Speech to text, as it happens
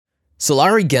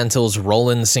Sulari Gentile's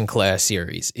Roland Sinclair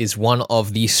series is one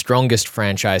of the strongest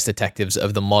franchise detectives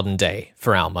of the modern day,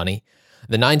 for our money.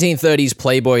 The 1930s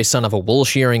playboy son of a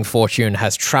wool-shearing fortune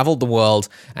has traveled the world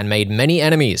and made many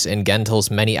enemies in Gentile's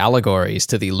many allegories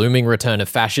to the looming return of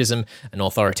fascism and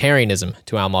authoritarianism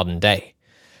to our modern day.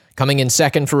 Coming in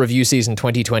second for review season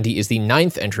 2020 is the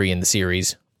 9th entry in the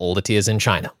series, All the Tears in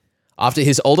China. After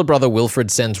his older brother Wilfred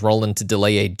sends Roland to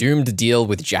delay a doomed deal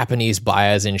with Japanese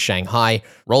buyers in Shanghai,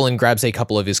 Roland grabs a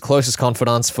couple of his closest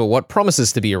confidants for what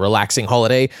promises to be a relaxing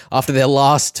holiday after their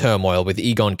last turmoil with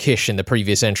Egon Kish in the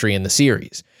previous entry in the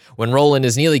series. When Roland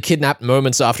is nearly kidnapped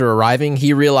moments after arriving,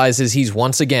 he realizes he's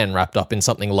once again wrapped up in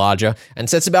something larger and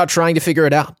sets about trying to figure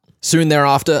it out. Soon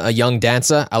thereafter, a young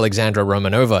dancer, Alexandra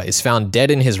Romanova, is found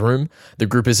dead in his room, the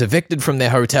group is evicted from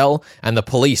their hotel, and the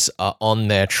police are on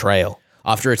their trail.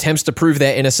 After attempts to prove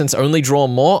their innocence only draw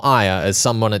more ire as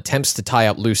someone attempts to tie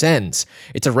up loose ends,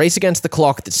 it's a race against the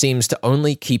clock that seems to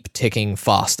only keep ticking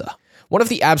faster. One of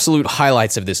the absolute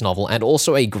highlights of this novel, and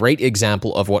also a great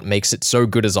example of what makes it so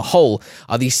good as a whole,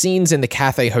 are the scenes in the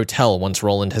Cathay Hotel once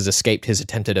Roland has escaped his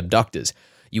attempted abductors.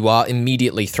 You are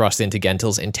immediately thrust into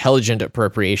Gentile's intelligent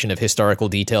appropriation of historical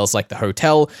details like the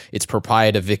hotel, its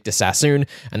proprietor Victor Sassoon,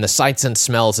 and the sights and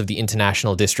smells of the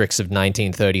international districts of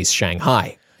 1930s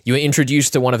Shanghai. You are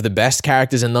introduced to one of the best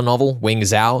characters in the novel, Wing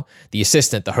Zhao, the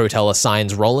assistant the hotel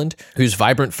assigns Roland, whose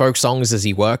vibrant folk songs as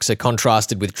he works are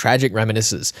contrasted with tragic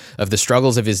reminiscences of the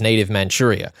struggles of his native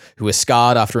Manchuria, who was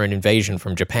scarred after an invasion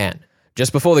from Japan.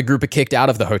 Just before the group are kicked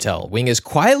out of the hotel, Wing is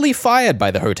quietly fired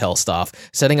by the hotel staff,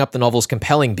 setting up the novel's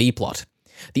compelling B-plot.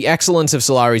 The excellence of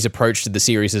Sulari's approach to the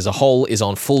series as a whole is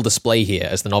on full display here,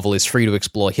 as the novel is free to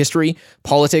explore history,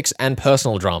 politics, and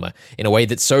personal drama in a way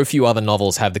that so few other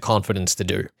novels have the confidence to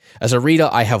do. As a reader,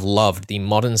 I have loved the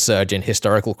modern surge in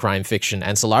historical crime fiction,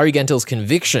 and Sulari Gentile's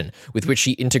conviction with which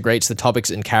she integrates the topics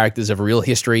and characters of real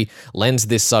history lends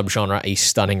this subgenre a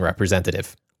stunning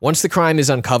representative. Once the crime is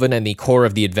uncovered and the core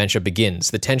of the adventure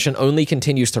begins, the tension only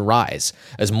continues to rise,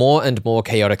 as more and more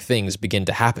chaotic things begin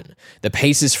to happen. The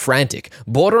pace is frantic,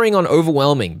 bordering on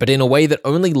overwhelming, but in a way that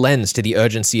only lends to the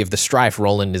urgency of the strife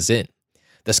Roland is in.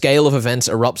 The scale of events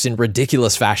erupts in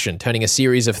ridiculous fashion, turning a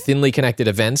series of thinly connected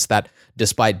events that,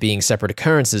 despite being separate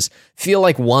occurrences, feel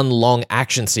like one long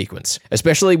action sequence.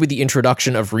 Especially with the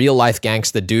introduction of real-life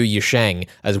gangster Du Yusheng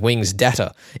as Wing's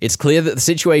debtor, it's clear that the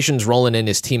situations Roland and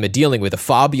his team are dealing with are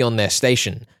far beyond their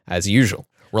station, as usual.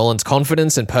 Roland's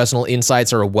confidence and personal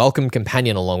insights are a welcome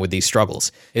companion along with these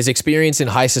struggles. His experience in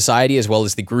high society, as well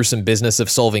as the gruesome business of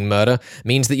solving murder,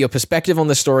 means that your perspective on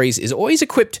the stories is always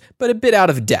equipped, but a bit out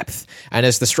of depth. And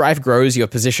as the strife grows, your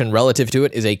position relative to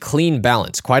it is a clean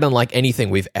balance, quite unlike anything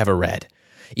we've ever read.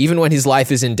 Even when his life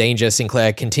is in danger,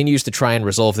 Sinclair continues to try and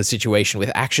resolve the situation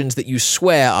with actions that you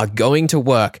swear are going to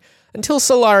work, until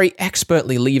Sulari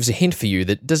expertly leaves a hint for you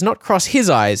that does not cross his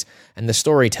eyes, and the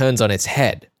story turns on its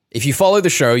head. If you follow the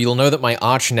show, you'll know that my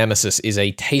arch-nemesis is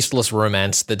a tasteless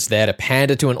romance that's there to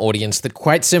pander to an audience that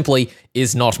quite simply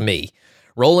is not me.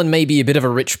 Roland may be a bit of a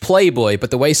rich playboy,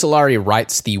 but the way Sulari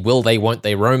writes the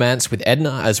will-they-won't-they romance with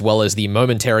Edna, as well as the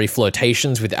momentary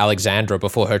flirtations with Alexandra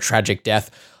before her tragic death,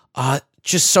 are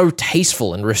just so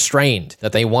tasteful and restrained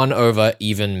that they won over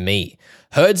even me.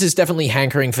 Herds is definitely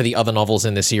hankering for the other novels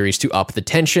in the series to up the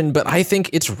tension, but I think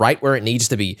it's right where it needs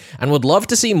to be, and would love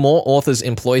to see more authors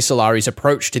employ Sulari's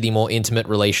approach to the more intimate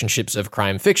relationships of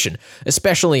crime fiction,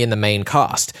 especially in the main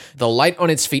cast. The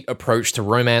light-on-its-feet approach to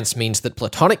romance means that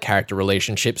platonic character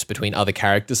relationships between other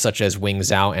characters such as Wing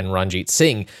Zhao and Ranjit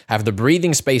Singh have the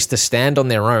breathing space to stand on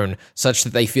their own, such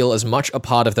that they feel as much a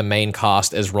part of the main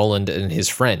cast as Roland and his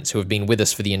friends, who have been with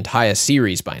us for the entire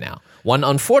series by now. One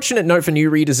unfortunate note for new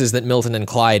readers is that Milton and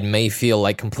Clyde may feel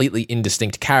like completely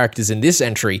indistinct characters in this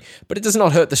entry, but it does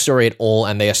not hurt the story at all,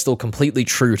 and they are still completely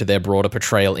true to their broader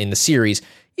portrayal in the series,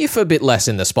 if a bit less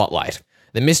in the spotlight.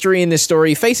 The mystery in this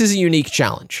story faces a unique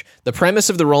challenge. The premise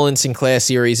of the Roland Sinclair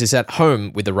series is at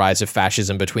home with the rise of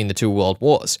fascism between the two world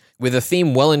wars. With a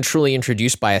theme well and truly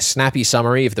introduced by a snappy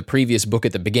summary of the previous book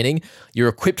at the beginning, you're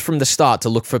equipped from the start to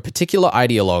look for particular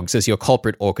ideologues as your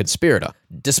culprit or conspirator.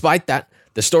 Despite that,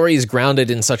 the story is grounded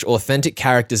in such authentic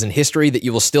characters and history that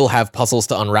you will still have puzzles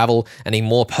to unravel and a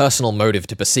more personal motive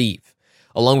to perceive.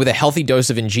 Along with a healthy dose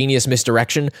of ingenious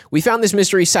misdirection, we found this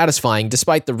mystery satisfying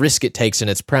despite the risk it takes in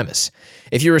its premise.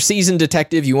 If you're a seasoned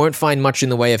detective, you won't find much in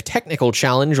the way of technical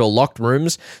challenge or locked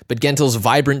rooms, but Gentile's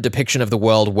vibrant depiction of the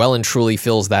world well and truly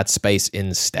fills that space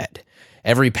instead.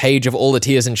 Every page of All the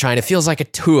Tears in China feels like a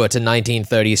tour to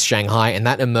 1930s Shanghai, and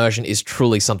that immersion is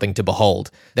truly something to behold.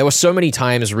 There were so many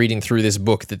times reading through this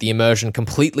book that the immersion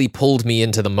completely pulled me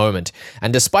into the moment,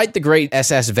 and despite the great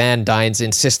S.S. Van Dyne's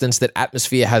insistence that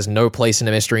atmosphere has no place in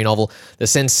a mystery novel, the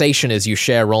sensation as you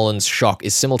share Roland's shock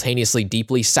is simultaneously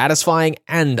deeply satisfying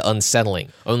and unsettling,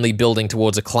 only building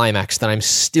towards a climax that I'm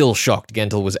still shocked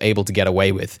Gentill was able to get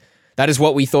away with. That is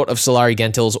what we thought of Sulari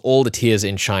Gentill's All the Tears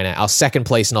in China, our second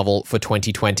place novel for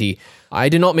 2020. I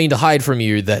do not mean to hide from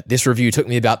you that this review took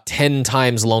me about 10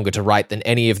 times longer to write than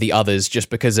any of the others just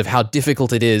because of how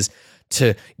difficult it is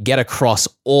to get across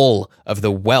all of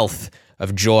the wealth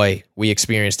of joy we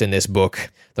experienced in this book.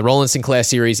 The Roland Sinclair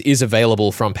series is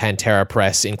available from Pantera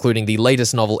Press, including the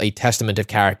latest novel, A Testament of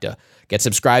Character. Get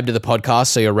subscribed to the podcast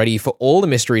so you're ready for all the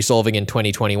mystery solving in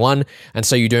 2021, and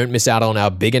so you don't miss out on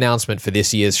our big announcement for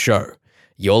this year's show.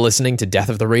 You're listening to Death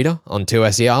of the Reader on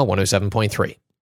 2SER 107.3.